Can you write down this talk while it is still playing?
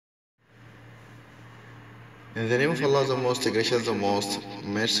In the name of Allah, the most gracious, the most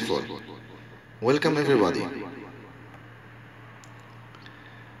merciful. Welcome everybody.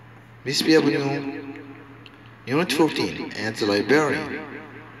 Peace be upon you. Unit 14 at the library.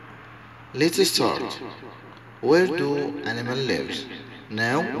 Let's start. Where do animals live?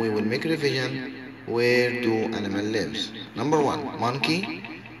 Now we will make revision. Where do animals live? Number 1. Monkey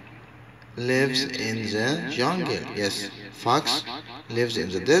lives in the jungle. Yes. Fox lives in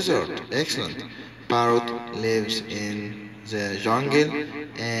the desert. Excellent. Parrot lives in the jungle,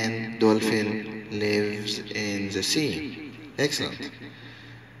 and dolphin lives in the sea. Excellent.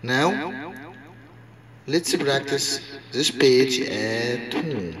 Now let's practice this page at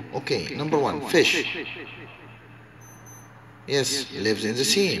home. Okay, number 1. Fish. Yes, lives in the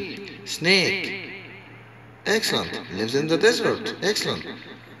sea. Snake. Excellent. Lives in the desert. Excellent.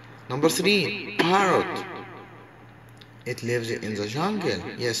 Number 3. Parrot. It lives in the jungle.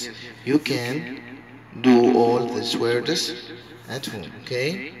 Yes, you can do all these words at home.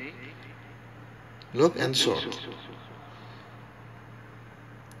 Okay? Look and sort.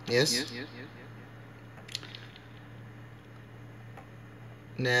 Yes?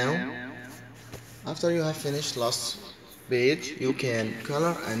 Now, after you have finished last page, you can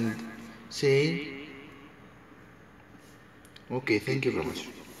color and say, okay, thank you very much.